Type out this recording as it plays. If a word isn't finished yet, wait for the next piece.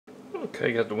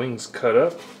Okay, got the wings cut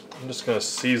up. I'm just going to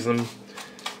season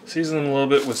them a little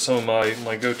bit with some of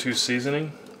my go-to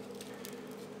seasoning.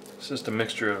 It's just a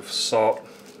mixture of salt,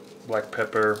 black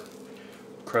pepper,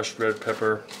 crushed red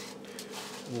pepper,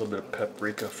 a little bit of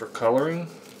paprika for coloring.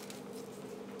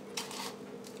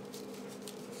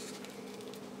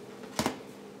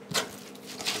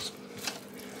 Just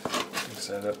mix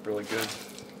that up really good.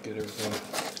 Get everything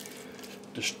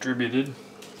distributed.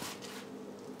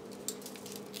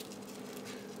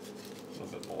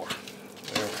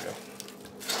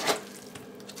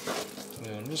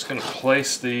 I'm just going to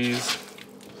place these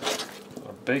on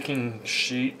a baking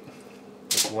sheet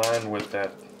that's lined with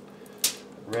that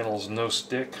Reynolds no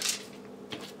stick.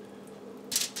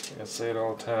 I say it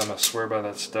all the time, I swear by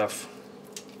that stuff.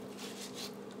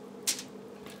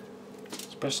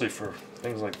 Especially for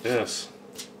things like this.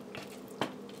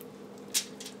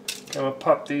 Okay, I'm going to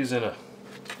pop these in a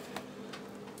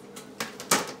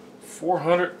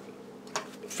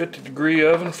 450-degree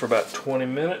oven for about 20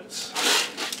 minutes.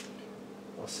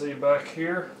 I'll see you back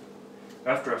here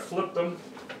after I flip them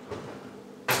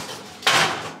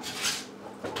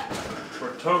for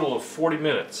a total of 40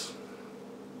 minutes.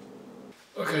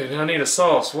 Okay, now I need a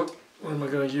sauce. What am I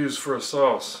going to use for a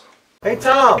sauce? Hey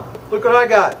Tom, look what I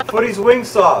got. Footy's wing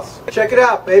sauce. Check it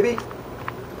out, baby.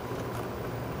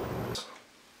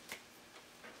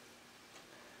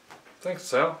 Thanks,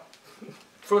 Sal.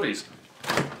 Footy's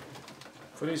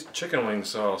chicken wing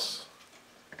sauce.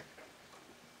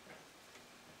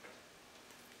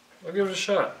 I'll give it a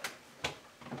shot.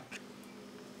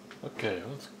 Okay,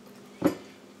 let's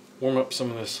warm up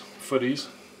some of this Footy's.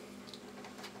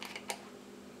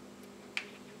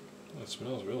 That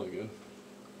smells really good.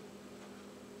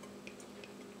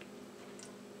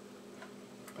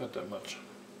 About that much.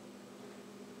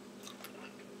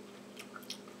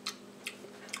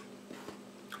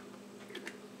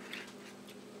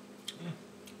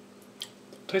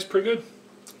 Tastes pretty good.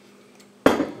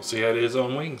 We'll see how it is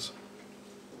on wings.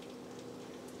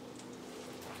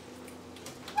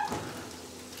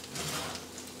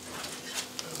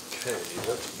 Okay,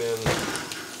 that's been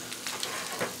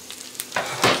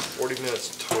 40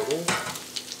 minutes total.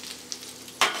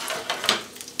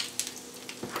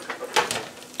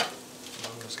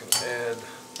 I'm just going to add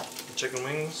the chicken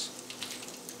wings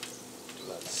to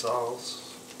that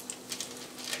sauce.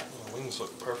 Oh, the wings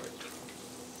look perfect.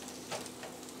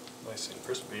 Nice and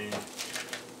crispy.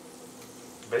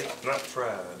 Baked, not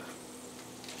fried.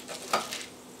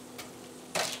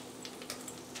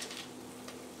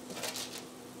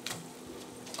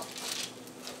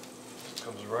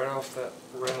 Comes right off that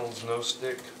Reynolds no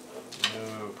stick,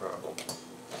 no problem.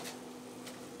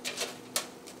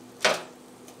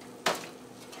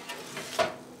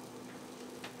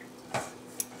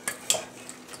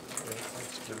 Okay,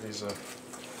 let's give these an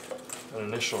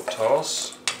initial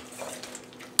toss.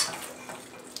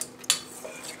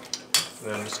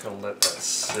 Then I'm just going to let that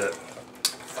sit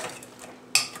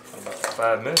for about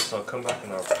 5 minutes. I'll come back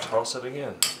and I'll toss it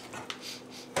again.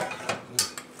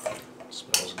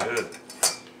 Smells good.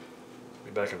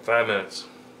 Be back in 5 minutes.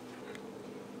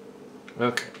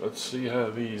 Okay, let's see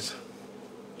how these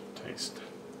taste.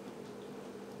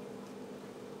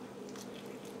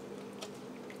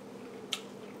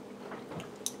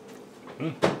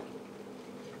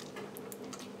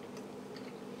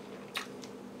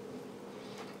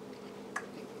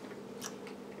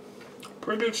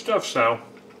 Pretty good stuff, Sal.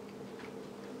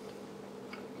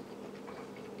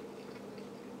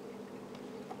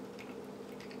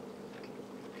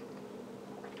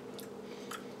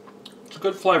 It's a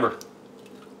good flavor.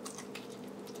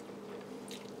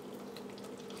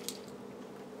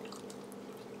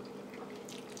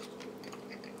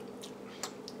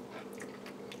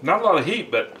 Not a lot of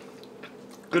heat, but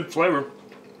good flavor.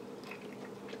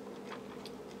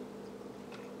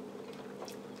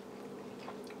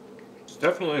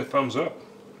 Definitely a thumbs up.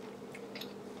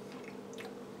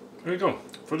 There you go,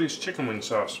 Footy's chicken wing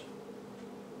sauce.